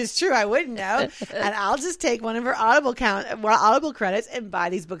know, which is true. I wouldn't know. And I'll just take one of her Audible credits and buy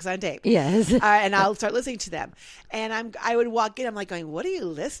these books on tape. Yes. And I'll start listening to them. And I would walk in. I'm like going, what are you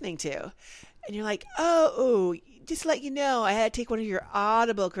listening to? And you're like, oh, just to let you know, I had to take one of your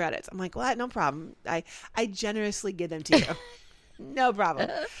Audible credits. I'm like, what? No problem. I generously give them to you. No problem.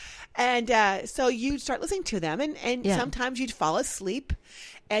 And so you'd start listening to them. And sometimes you'd fall asleep.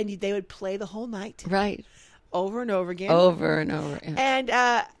 And they would play the whole night. Right. Over and over again. Over and over.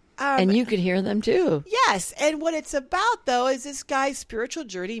 Yeah. And you could hear them too. Yes. And what it's about, though, is this guy's spiritual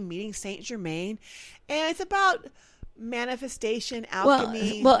journey meeting Saint Germain. And it's about manifestation,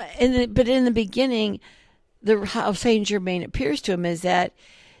 alchemy. But in the beginning, how Saint Germain appears to him is that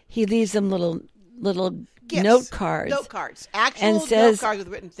he leaves them little gifts. note cards. Actual and says, note cards with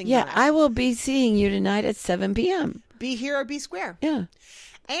written things on it. I will be seeing you tonight at 7 p.m. Be here or be square. Yeah.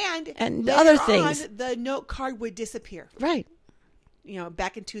 And other things. The note card would disappear. Right.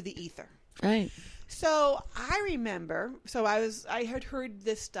 Back into the ether. Right. So I remember, I had heard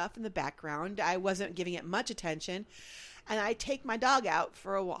this stuff in the background. I wasn't giving it much attention. And I take my dog out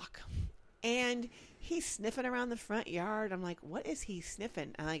for a walk. And he's sniffing around the front yard. I'm like, what is he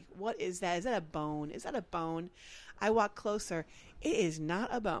sniffing? I'm like, what is that? Is that a bone? Is that a bone? I walk closer. It is not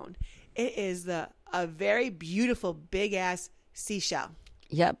a bone. It is a very beautiful, big-ass seashell.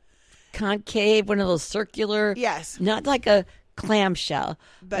 Yep. Concave, one of those circular. Yes. Not like a clamshell,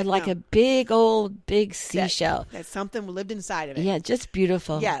 but like a big seashell. That something lived inside of it. Yeah, just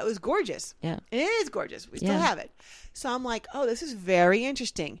beautiful. Yeah, it was gorgeous. Yeah. And it is gorgeous. We still have it. So I'm like, oh, this is very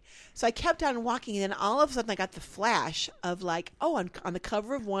interesting. So I kept on walking, and then all of a sudden I got the flash of like, oh, on the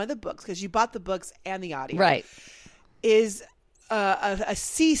cover of one of the books, because you bought the books and the audio. Right. Is a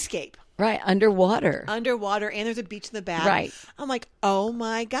seascape. Right, underwater. And there's a beach in the back. Right. I'm like, oh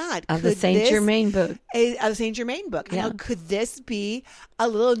my God. Of the Saint Germain book. Of the Saint Germain book. Yeah. Could this be a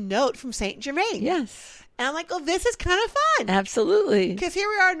little note from Saint Germain? Yes. And I'm like, oh, this is kind of fun. Absolutely. Because here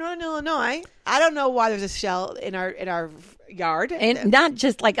we are in Northern Illinois. I don't know why there's a shell in our yard. And not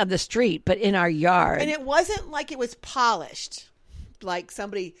just like on the street, but in our yard. And it wasn't like it was polished, like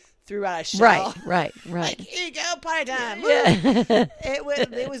somebody threw out a shell. Right. Like, here you go, party time. Yeah.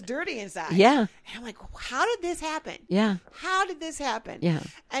 It was dirty inside. Yeah. And I'm like, how did this happen? Yeah. How did this happen? Yeah.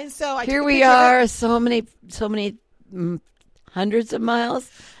 And so here we are, so many hundreds of miles.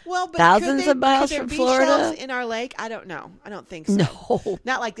 Well, but thousands of miles from Florida. Shells in our lake? I don't know. I don't think so. No,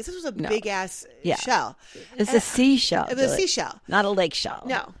 not like this. This was a big ass shell. It's a seashell. It was a seashell, not a lake shell.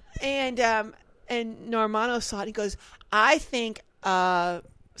 No. And Normano saw it. And he goes, I think a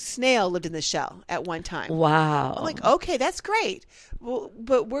snail lived in the shell at one time. Wow. I'm like, okay, that's great. Well,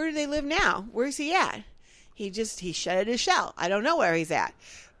 but where do they live now? Where's he at? He shedded his shell. I don't know where he's at.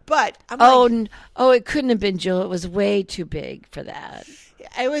 But I'm it couldn't have been Jill. It was way too big for that.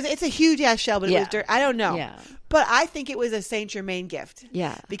 It's a huge ass shell, but it was dirt. I don't know. Yeah. But I think it was a Saint Germain gift.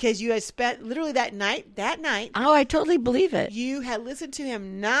 Yeah. Because you had spent literally that night. Oh, I totally believe it. You had listened to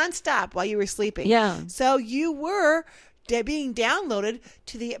him nonstop while you were sleeping. Yeah. So you were being downloaded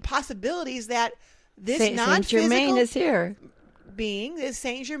to the possibilities that this Saint Germain is here. Being, this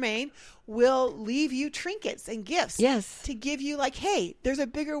Saint Germain, will leave you trinkets and gifts. Yes. To give you like, hey, there's a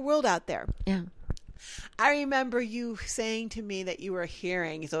bigger world out there. Yeah. I remember you saying to me that you were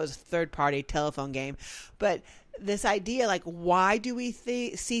hearing, so it was a third-party telephone game, but this idea, like, why do we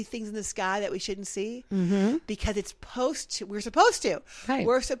see things in the sky that we shouldn't see? Mm-hmm. Because we're supposed to. Right.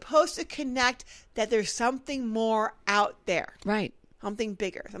 We're supposed to connect that there's something more out there. Right. Something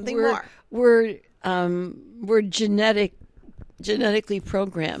bigger, something more. We're genetically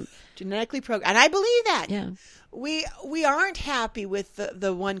programmed. And I believe that. Yeah. We aren't happy with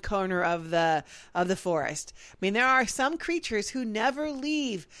the one corner of the forest. I mean, there are some creatures who never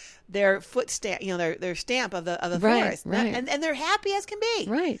leave their footstep, their stamp of the forest, right. And they're happy as can be.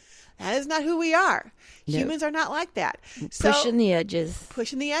 Right. That is not who we are. Nope. Humans are not like that. So, pushing the edges,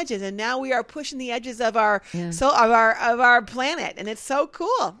 and now we are pushing the edges of our our planet, and it's so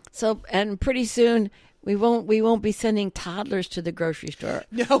cool. So, and pretty soon. We won't be sending toddlers to the grocery store.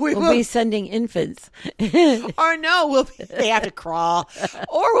 No, we'll be sending infants. Or no, they have to crawl.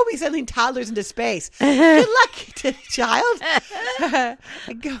 Or we'll be sending toddlers into space. Good luck, child. Win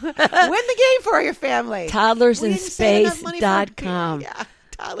the game for your family. Toddlersinspace.com. Yeah,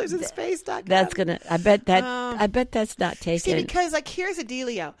 toddlersinspace.com. That's gonna. I bet that's not taken. See, because here's the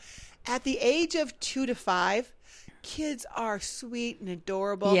dealio. At the age of 2 to 5. Kids are sweet and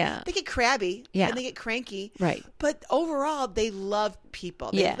adorable. Yeah. They get crabby. Yeah. And they get cranky. Right. But overall, they love people.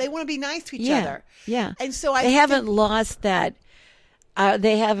 They want to be nice to each yeah. other. Yeah. And so they haven't lost that.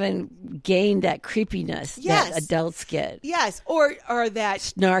 They haven't gained that creepiness that adults get. Yes. Or that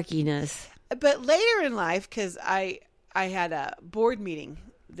snarkiness. But later in life, because I had a board meeting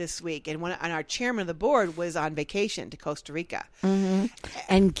this week, and our chairman of the board was on vacation to Costa Rica. Mm-hmm.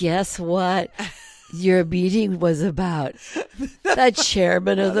 And guess what? Your meeting was about the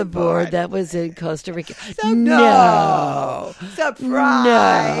chairman of the board that was in Costa Rica. No.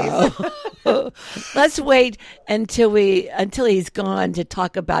 Surprise. No. Let's wait until he's gone to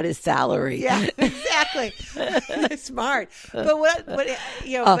talk about his salary. Yeah, exactly. Smart. But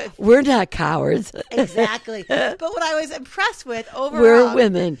we're not cowards. Exactly. But what I was impressed with overall, we're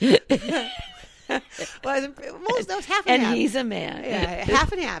women. That was half and half. He's a man. Yeah,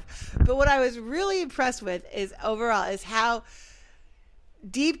 half and half. But what I was really impressed with is how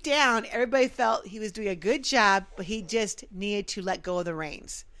deep down everybody felt he was doing a good job, but he just needed to let go of the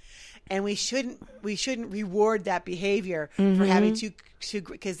reins. And we shouldn't reward that behavior for having to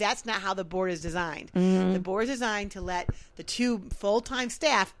because that's not how the board is designed. The board is designed to let the 2 full-time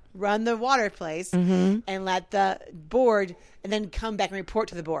staff run the water place and let the board and then come back and report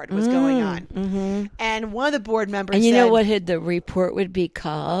to the board what's going on. And one of the board members and you said, know what the report would be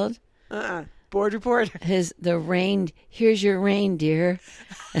called? Board report. Here's your reindeer.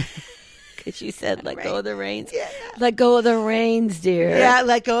 Because you said, let go of the reins. Yeah. Let go of the reins, dear. Yeah,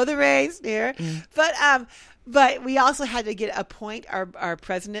 let go of the reins, dear. But we also had to appoint our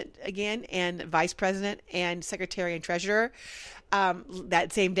president again, and vice president, and secretary and treasurer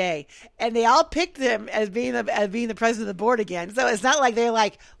that same day, and they all picked him as being the president of the board again. So it's not like they're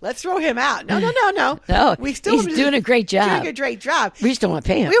like, let's throw him out. No. No, he's doing a great job. Doing a great job. We just don't want to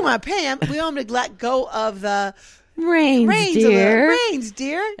pay him. We don't want to pay him. We want him to let go of the Reins, dear. Reins,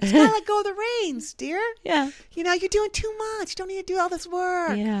 dear. Just gotta let go of the reins, dear. Yeah. You know, you're doing too much. You don't need to do all this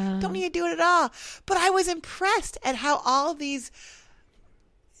work. Yeah. Don't need to do it at all. But I was impressed at how all these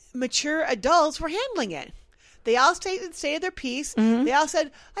mature adults were handling it. They all stated their piece. Mm-hmm. They all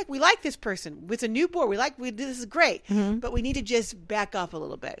said, like, we like this person. It's a new board. This is great. Mm-hmm. But we need to just back off a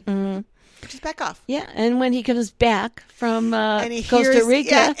little bit. Mm-hmm. Just back off. Yeah, and when he comes back from Costa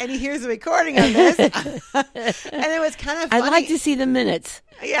Rica. Yeah, and he hears the recording of this. And it was kind of funny. I'd like to see the minutes.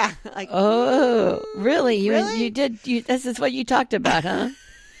 Yeah. Like, oh, really? Really? You did? This is what you talked about, huh?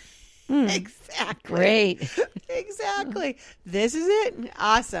 Exactly. Great. Exactly. This is it.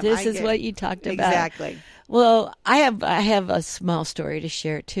 Awesome. This is what you talked about. Exactly. Well, I have a small story to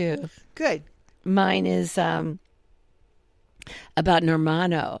share too. Good. Mine is about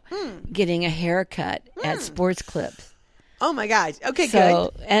Normano getting a haircut at Sports Clips. Oh my gosh. Okay,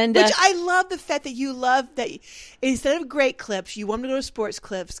 So, good. and Which I love the fact that you love that instead of great clips, you want him to go to Sports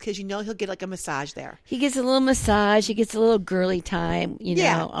Clips because you know he'll get like a massage there. he gets a little massage, he gets a little girly time,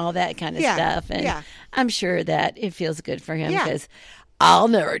 Yeah. all that kind of Yeah. stuff. And Yeah. I'm sure that it feels good for him Yeah. because I'll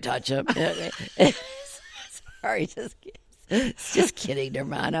never touch him. Sorry, just kidding,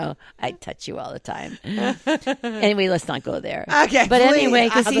 Normano. I touch you all the time. Anyway, let's not go there. Okay, but please. anyway,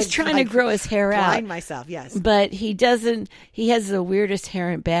 because I'll he's just, trying to grow his hair out. Blind myself, yes. But he doesn't. He has the weirdest hair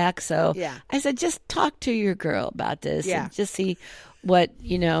and back. So Yeah. I said, just talk to your girl about this Yeah. and just see what.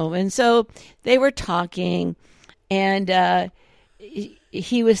 And so they were talking, and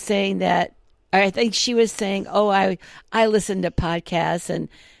he was saying that. Or I think she was saying, "Oh, I listen to podcasts," and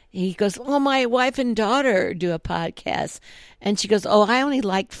he goes, "Oh, my wife and daughter do a podcast," and she goes, "Oh, I only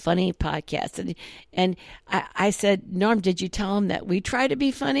like funny podcasts." And I said, "Norm, did you tell him that we try to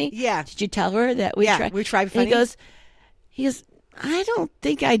be funny?" Yeah. Did you tell her that we try? we try to be And funny. he goes, "I don't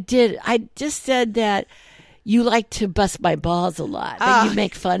think I did. I just said that you like to bust my balls a lot. That you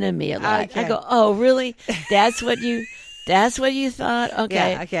make fun of me a lot." Okay. I go, "Oh, really? That's what you thought?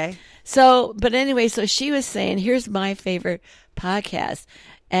 Okay." Yeah, okay. So, but anyway, so she was saying, here's my favorite podcast,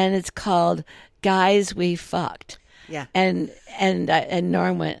 and it's called "Guys We Fucked." Yeah. And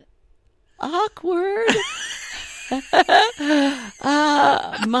Norm went, awkward.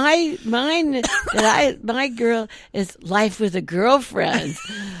 My girl is Life with a Girlfriend.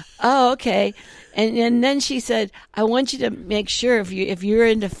 Oh, okay. And then she said, I want you to make sure if you're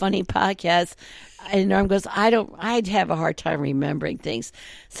into funny podcasts. And Norm goes, I'd have a hard time remembering things.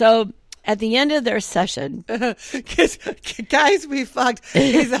 So at the end of their session, Because guys, we fucked.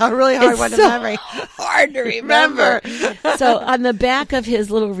 He's a really hard one to so memory. hard to remember. So on the back of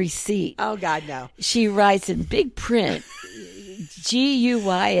his little receipt, Oh God, no. she writes in big print,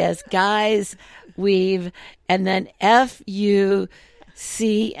 GUYS, guys, weave, and then FUC,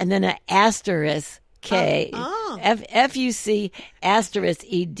 and then an asterisk K, FUC asterisk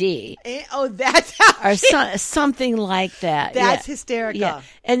ED. Oh, that's how Or something like that. That's Yeah. hysterical. Yeah.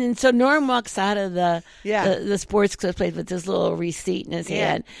 And then so Norm walks out of the Yeah. Sports Clips place with this little receipt in his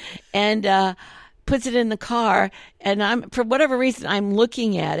Yeah. hand, and puts it in the car. And for whatever reason, I'm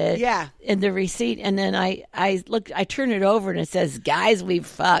looking at it. Yeah. In the receipt, and then I turn it over, and it says, "Guys, we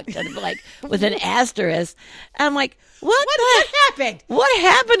fucked," and like with an asterisk. And I'm like, what happened? What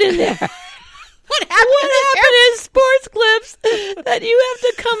happened in there? What happened? What happened in Sports Clips that you have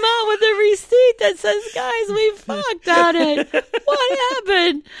to come out with a receipt that says, "Guys, we fucked" on it? What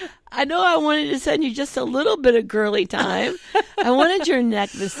happened? I know I wanted to send you just a little bit of girly time. I wanted your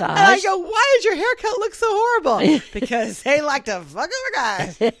neck massage. And I go, why does your haircut look so horrible? Because they like to fuck over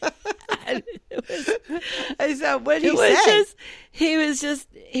guys. And so what did he say?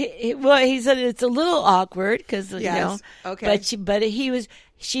 He said it's a little awkward because Yes. Okay. but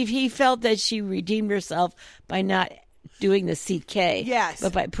he felt that she redeemed herself by not doing the CK, Yes.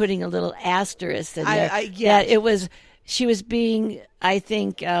 but by putting a little asterisk in there. Yes. She was being, I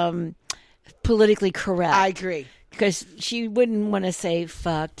think, politically correct. I agree. Because she wouldn't want to say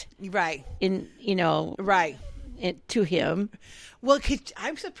 "fucked" Right. right to him. Well,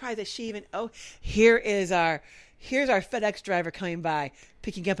 I'm surprised that she even. Oh, here's our FedEx driver coming by,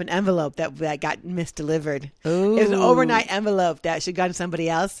 picking up an envelope that got misdelivered. Ooh. It was an overnight envelope that should have gone to somebody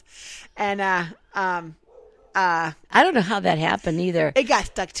else, and I don't know how that happened either. it got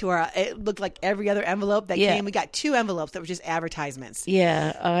stuck to our. It looked like every other envelope that Yeah. came. We got 2 envelopes that were just advertisements.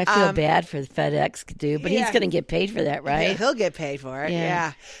 Yeah, I feel bad for the FedEx dude, but he's yeah. going to get paid for that, right? Yeah, he'll get paid for it.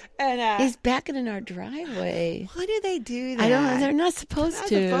 Yeah. Yeah, and He's backing in our driveway. why do they do that? I don't know. They're not supposed Not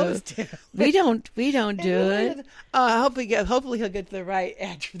to. supposed to. We don't do it. Hopefully he'll get to the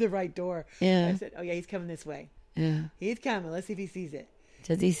right door. Yeah. I said, oh yeah, he's coming this way. Yeah. He's coming. Let's see if he sees it.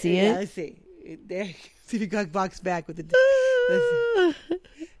 Does he see Yeah, it? let's see. There. See if he walks back with the.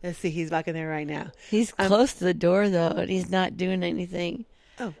 Let's see. He's walking there right now. He's close to the door though, and he's not doing anything.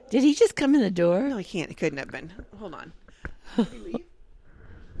 Oh, did he just come in the door? No, he can't. He couldn't have been. Hold on. Did he leave?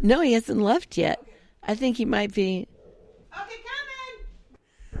 No, he hasn't left yet. I think he might be. Okay,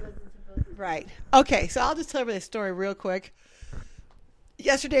 coming. Right. Okay, so I'll just tell you this story real quick.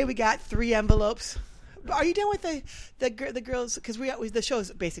 Yesterday we got 3 envelopes. Are you done with the girls? Because the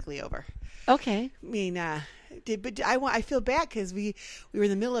show's basically over. Okay. I mean, I feel bad because we were in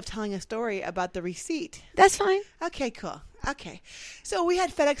the middle of telling a story about the receipt. That's fine. Okay, cool. Okay, so we had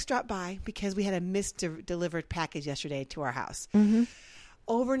FedEx drop by because we had a misdelivered package yesterday to our house. Mm-hmm.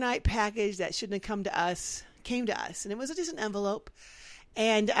 Overnight package that shouldn't have come to us came to us, and it was just an envelope.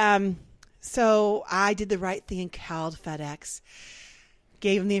 And so I did the right thing and called FedEx,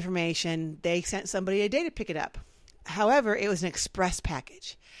 gave them the information. They sent somebody a day to pick it up. However, it was an express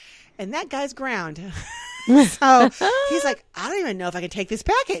package, and that guy's ground. So he's like, I don't even know if I can take this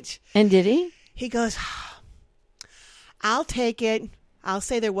package. And did he? He goes, I'll take it. I'll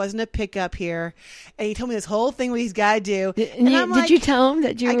say there wasn't a pickup here. And he told me this whole thing what he's got to do. Did you tell him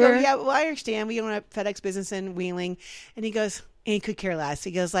that you were? I go, yeah, well, I understand. We don't have FedEx business in Wheeling. And he goes, and he could care less.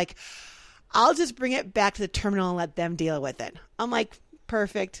 He goes like, I'll just bring it back to the terminal and let them deal with it. I'm like,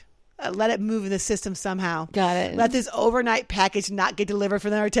 perfect. Let it move in the system somehow. Got it. Let this overnight package not get delivered for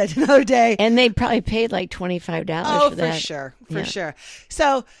another day. And they probably paid like $25 for that. For sure.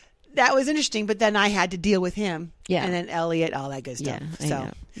 So that was interesting, but then I had to deal with him. Yeah. And then Elliot, all that good stuff. Yeah, I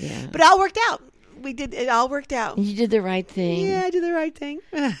know. Yeah. But it all worked out. It all worked out. You did the right thing. Yeah, I did the right thing.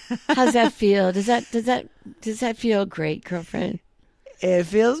 How's that feel? Does that feel great, girlfriend? It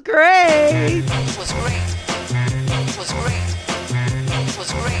feels great. It was great.